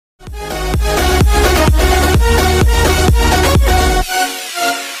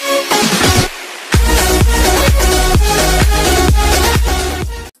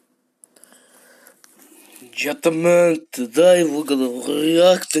gentlemen, today we're gonna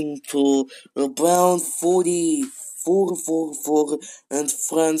reacting to Round 44 and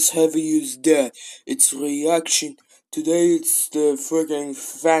Friends Heavy Use Dead. It's reaction. Today it's the freaking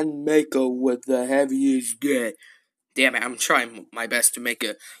fan maker with the Heavy Use Dead. Damn it, I'm trying my best to make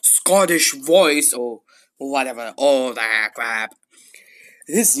a Scottish voice or whatever, all that crap.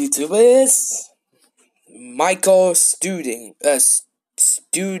 This YouTuber is Michael Studio,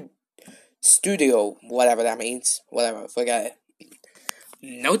 whatever that means. Whatever, forget it.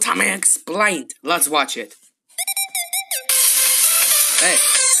 No time explained. Let's watch it. Hey,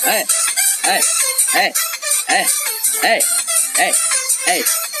 hey, hey, hey, hey, hey, hey,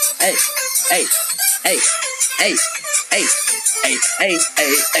 hey, hey, hey, hey, hey,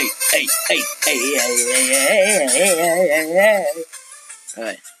 hey, hey, hey, hey.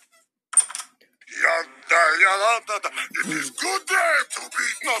 Alright. It is good day to be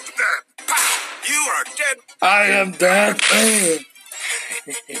not dead. You are dead. I am dead.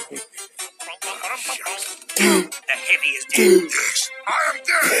 The heavy is dead. Yes, I am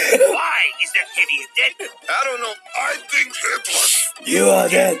dead. Why is the heavy dead? I don't know. I think it was. You are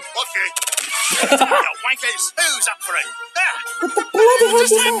dead. Okay. Now, wankers, who's up for it? There.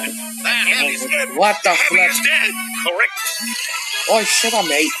 The heavy is dead. What the Heavy flip? is dead. Correct. Oh, shut up,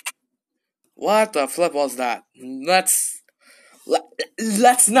 mate. What the flip was that? Let's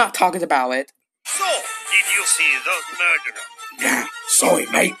not talk about it. So, did you see the murderer? Yeah, sorry,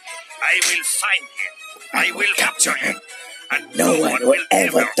 mate. I will find him. I will capture him. And No one will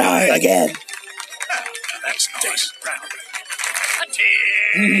ever die again. That's nice. The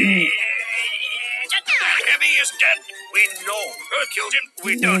heavy is dead. We know. Who killed him?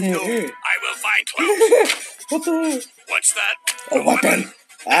 We don't know. I will find clues. What the? What's that? A weapon.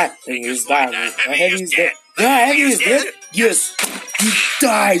 That thing is dying. The heavy is dead. The heavy is dead? Yes. He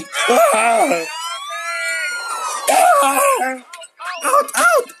died. Ah. Ah.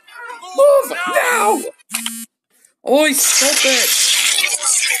 Out! Move now! Oi, stop it!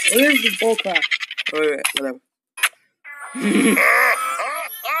 Where's the bullcrap? Alright, whatever.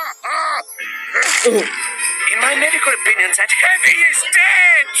 In my medical opinion, that heavy is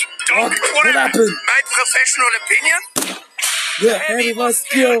dead. Don't What happened? My professional opinion? The heavy was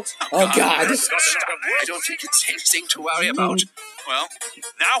killed. Oh god. I don't think it's anything to worry about. Well,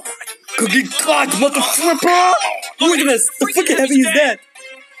 now what? Cookie god, motherfucker! Look at this! The fucking heavy is dead!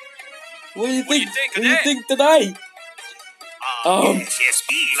 What do you think? What do you think today? Yes,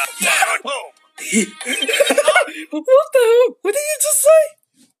 be home. What the hell? What did you just say?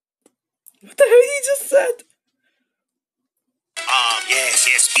 What the hell you just said?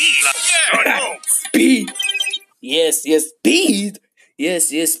 Yes, be home. Speed. Yes, speed. Yes,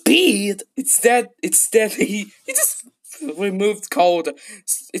 speed. It's that he just removed called.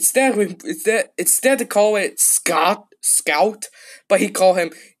 It's that to call it scout, but he called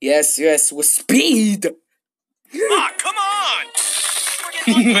him yes with speed. Come on.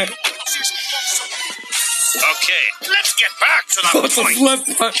 Okay, let's get back to the What the point. flip,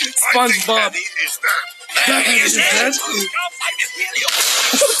 SpongeBob? Heavy is dead. Heavy is dead?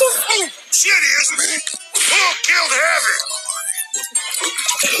 Shit is me. Who killed Heavy?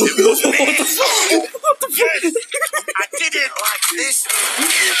 What the fuck? Yes, I did it like this.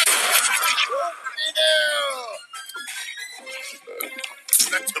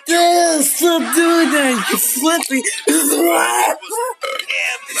 Yes, stop doing that, you flippy.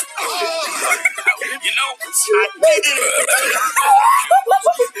 You know, I did it.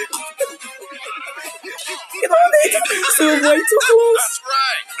 You don't need to so way too close. That's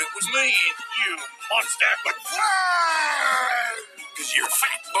right. It was me, you monster. But because you're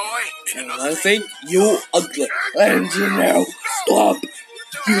fat, boy. And I think you ugly. Engineer, stop.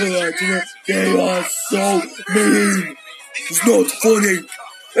 Engineer, they are so mean. It's not funny.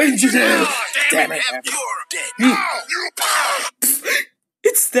 Engineer, damn it. You're dead.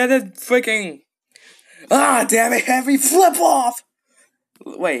 It's that freaking. Ah, damn it, Heavy, flip off.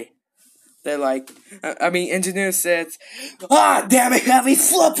 Wait. They're like, engineer says, ah, damn it, Heavy,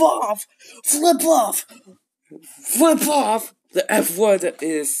 flip off. Flip off. Flip off. The F word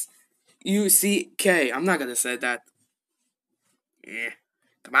is UCK. I'm not gonna say that. Yeah.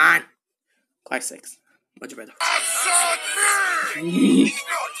 Come on. Classics. Much better. He's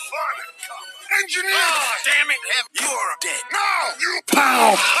not fun. Engineer. Damn it, you're dead. No, you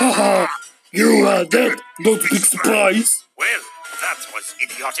Pow! You are dead. Not big surprise. Well, that was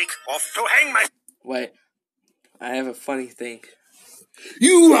idiotic. Off to hang my... Wait. I have a funny thing.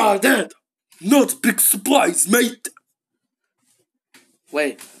 You are dead. Not big surprise, mate.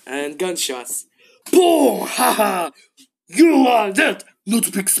 Wait, and gunshots. Boom! Haha! You are dead! Not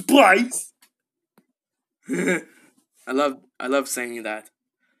a big surprise! I love saying that.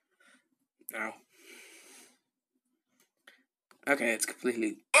 No. Okay, it's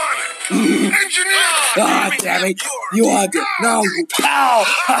completely. Engineer! Ah, damn it! You are dead. No, you.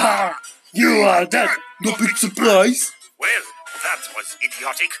 Ow! You are dead. No big surprise. Well, that was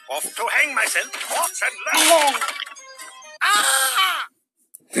idiotic. Off to hang myself. Off and left. Ah!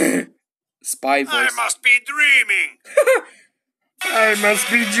 Spy I voice. must be dreaming. I must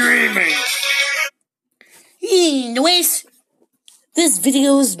be dreaming. Anyways, this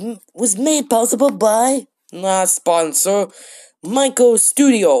video was made possible by Not sponsor, Michael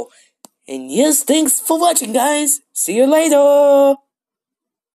Studio. and yes, thanks for watching, guys. See you later.